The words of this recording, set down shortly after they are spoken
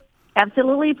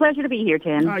Absolutely a pleasure to be here,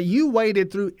 Tim. You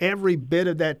waded through every bit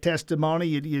of that testimony.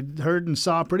 You heard and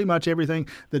saw pretty much everything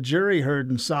the jury heard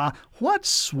and saw. What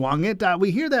swung it? We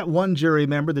hear that one jury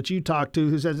member that you talked to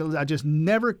who says, I just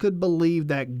never could believe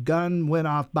that gun went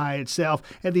off by itself.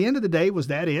 At the end of the day, was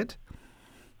that it?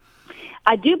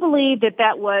 I do believe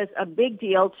that was a big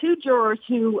deal. Two jurors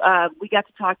who we got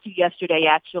to talk to yesterday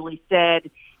actually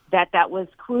said that was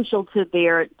crucial to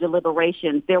their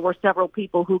deliberations. There were several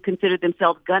people who considered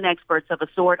themselves gun experts of a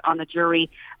sort on the jury,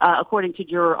 according to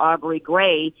juror Aubrey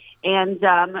Gray, and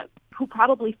who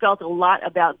probably felt a lot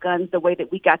about guns the way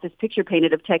that we got this picture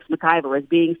painted of Tex McIver as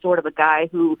being sort of a guy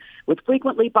who would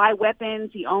frequently buy weapons.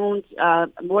 He owned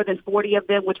more than 40 of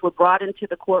them, which were brought into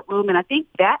the courtroom. And I think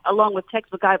that, along with Tex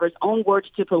McIver's own words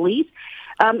to police,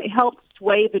 helped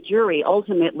sway the jury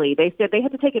ultimately. They said they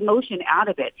had to take emotion out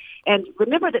of it. And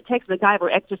remember that Tex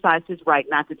McIver exercised his right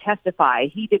not to testify.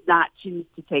 He did not choose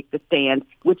to take the stand,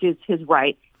 which is his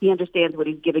right. He understands what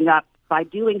he's giving up by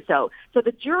doing so. So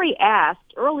the jury asked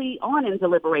early on in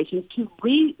deliberations to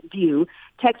review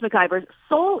Tex McIver's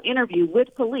sole interview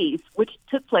with police, which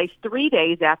took place 3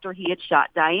 days after he had shot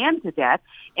Diane to death.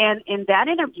 And in that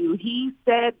interview, he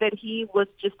said that he was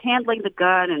just handling the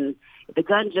gun and the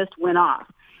gun just went off.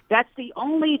 That's the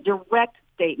only direct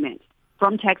statement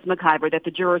from Tex McIver that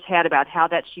the jurors had about how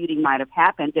that shooting might have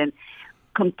happened. And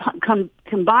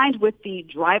combined with the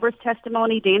driver's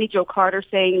testimony, Danny Jo Carter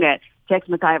saying that Tex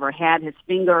McIver had his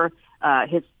finger,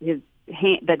 his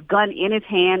hand, that gun in his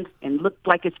hand, and looked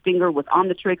like his finger was on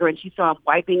the trigger, and she saw him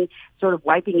wiping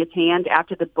his hand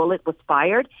after the bullet was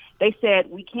fired. They said,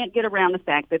 we can't get around the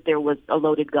fact that there was a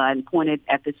loaded gun pointed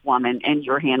at this woman and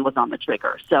your hand was on the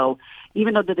trigger. So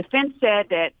even though the defense said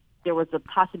that there was a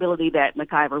possibility that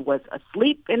McIver was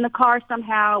asleep in the car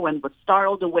somehow and was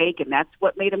startled awake, and that's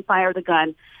what made him fire the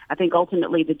gun, I think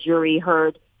ultimately the jury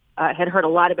had heard a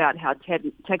lot about how Tex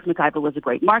McIver was a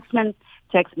great marksman.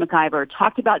 Tex McIver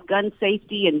talked about gun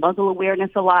safety and muzzle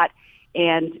awareness a lot.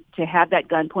 And to have that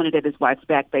gun pointed at his wife's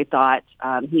back, they thought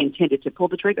he intended to pull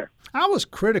the trigger. I was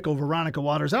critical, Veronica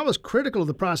Waters. I was critical of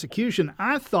the prosecution.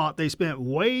 I thought they spent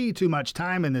way too much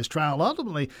time in this trial.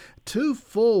 Ultimately, 2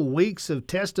 full weeks of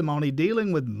testimony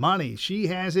dealing with money. She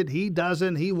has it, he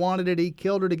doesn't, he wanted it, he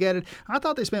killed her to get it. I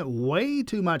thought they spent way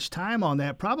too much time on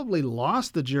that, probably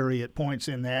lost the jury at points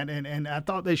in that, and I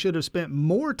thought they should have spent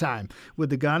more time with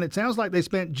the gun. It sounds like they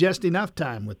spent just enough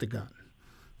time with the gun.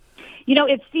 You know,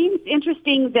 it seems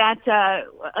interesting that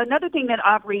another thing that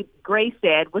Aubrey Gray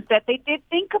said was that they did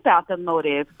think about the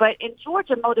motive, but in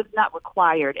Georgia, motive is not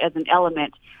required as an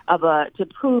element of to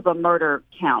prove a murder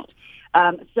count.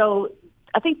 So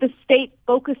I think the state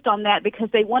focused on that because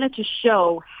they wanted to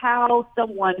show how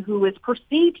someone who is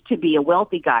perceived to be a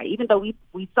wealthy guy, even though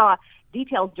we saw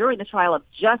details during the trial of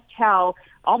just how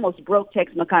almost broke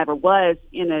Tex McIver was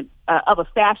of a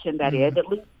fashion, that is, at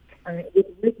least with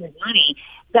recent money,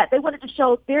 that they wanted to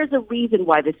show there's a reason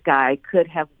why this guy could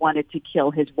have wanted to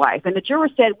kill his wife. And the juror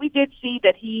said, we did see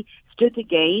that he stood to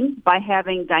gain by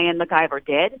having Diane McIver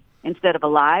dead instead of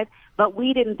alive, but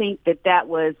we didn't think that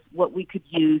was what we could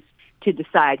use to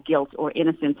decide guilt or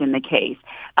innocence in the case.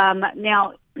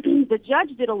 Now, the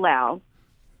judge did allow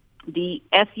the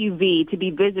SUV to be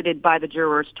visited by the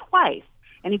jurors twice,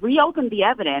 and he reopened the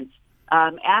evidence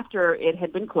after it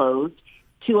had been closed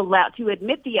to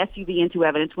admit the SUV into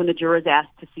evidence when the jurors asked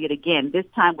to see it again, this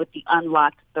time with the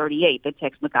unlocked .38 that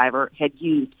Tex McIver had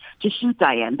used to shoot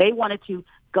Diane. They wanted to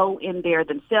go in there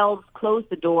themselves, close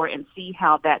the door, and see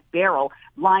how that barrel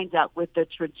lined up with the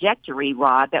trajectory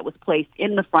rod that was placed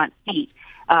in the front seat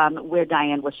where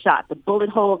Diane was shot. The bullet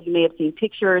hole, you may have seen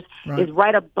pictures, is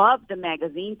right above the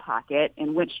magazine pocket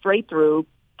and went straight through,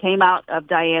 came out of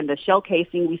Diane. The shell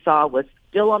casing we saw was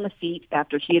still on the seat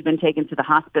after she had been taken to the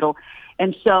hospital.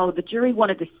 And so the jury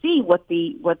wanted to see what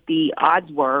the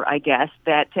odds were, I guess,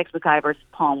 that Tex McIver's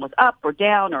palm was up or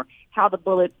down, or how the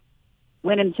bullet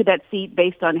went into that seat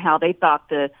based on how they thought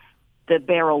the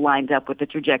barrel lined up with the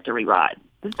trajectory rod.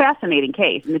 It's a fascinating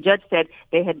case. And the judge said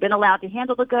they had been allowed to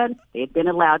handle the gun. They had been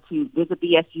allowed to visit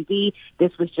the SUV.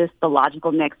 This was just the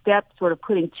logical next step, sort of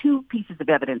putting 2 pieces of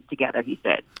evidence together, he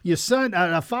said. Your son,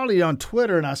 I followed you on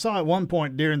Twitter, and I saw at one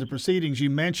point during the proceedings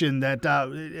you mentioned that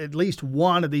at least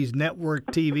one of these network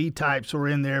TV types were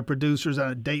in there, producers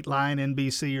on Dateline,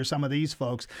 NBC, or some of these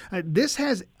folks. This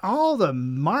has all the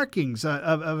markings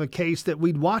of a case that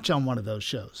we'd watch on one of those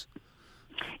shows.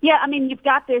 Yeah, I mean, you've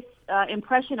got this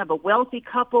impression of a wealthy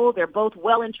couple. They're both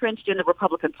well entrenched in the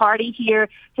Republican Party here.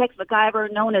 Tex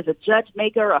McIver, known as a judge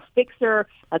maker, a fixer,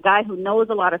 a guy who knows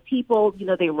a lot of people. You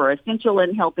know, they were essential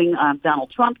in helping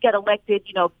Donald Trump get elected.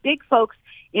 You know, big folks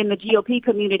in the GOP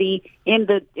community in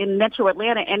Metro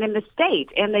Atlanta and in the state,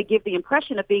 and they give the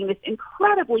impression of being this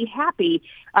incredibly happy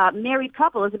married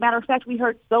couple. As a matter of fact, we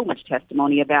heard so much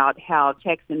testimony about how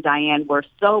Tex and Diane were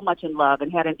so much in love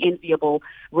and had an enviable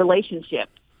relationship.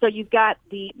 So you've got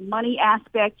the money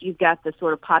aspect, you've got the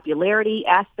sort of popularity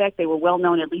aspect. They were well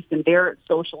known, at least in their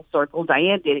social circle.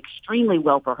 Diane did extremely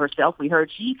well for herself. We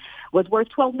heard she was worth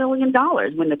 $12 million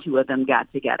when the two of them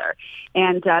got together.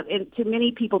 And to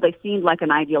many people, they seemed like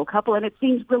an ideal couple, and it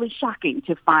seems really shocking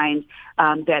to find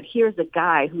that here's a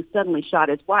guy who suddenly shot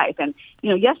his wife. And,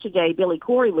 you know, yesterday, Billy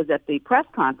Corey was at the press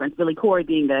conference, Billy Corey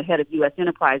being the head of U.S.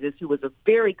 Enterprises, who was a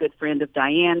very good friend of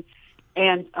Diane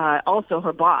and also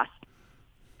her boss,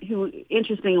 who,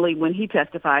 interestingly, when he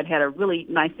testified, had a really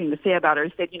nice thing to say about her.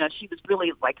 He said, you know, she was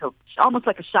really almost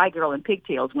like a shy girl in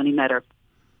pigtails when he met her.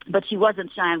 But she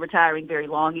wasn't shy and retiring very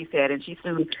long, he said, and she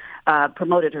soon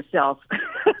promoted herself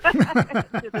to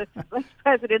the vice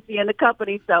presidency in the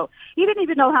company. So he didn't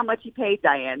even know how much he paid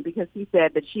Diane, because he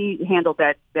said that she handled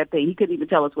that thing. He couldn't even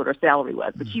tell us what her salary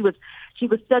was. But she was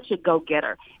such a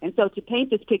go-getter. And so to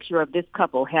paint this picture of this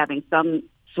couple having some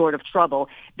sort of trouble,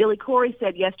 Billy Corey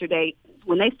said yesterday,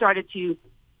 when they started to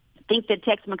think that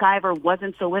Tex McIver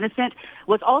wasn't so innocent,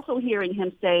 was also hearing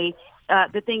him say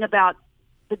the thing about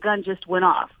the gun just went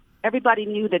off. Everybody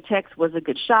knew that Tex was a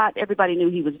good shot. Everybody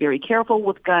knew he was very careful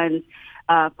with guns.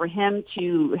 For him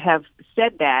to have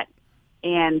said that,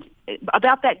 and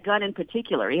about that gun in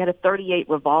particular, he had a .38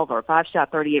 revolver,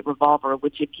 5-shot .38 revolver,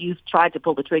 which if you've tried to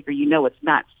pull the trigger, you know it's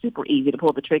not super easy to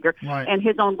pull the trigger. Right. And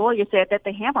his own lawyer said that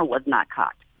the hammer was not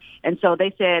cocked. And so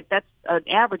they said that's an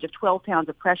average of 12 pounds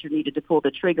of pressure needed to pull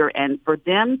the trigger. And for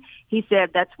them, he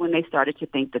said that's when they started to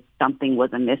think that something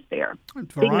was amiss there.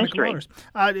 Big mystery.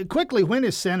 Quickly, when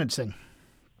is sentencing?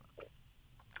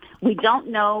 We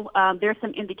don't know. There's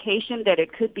some indication that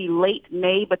it could be late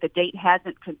May, but the date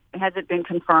hasn't been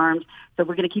confirmed. So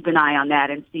we're going to keep an eye on that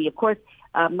and see. Of course,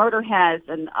 murder has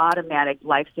an automatic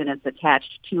life sentence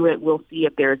attached to it. We'll see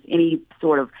if there's any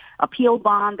sort of appeal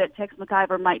bond that Tex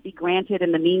McIver might be granted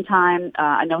in the meantime.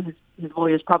 I know his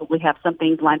lawyers probably have some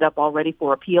things lined up already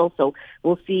for appeal, so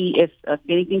we'll see if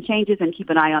anything changes and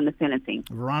keep an eye on the sentencing.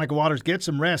 Veronica Waters, get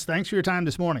some rest. Thanks for your time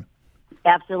this morning.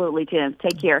 Absolutely, Tim. Take care.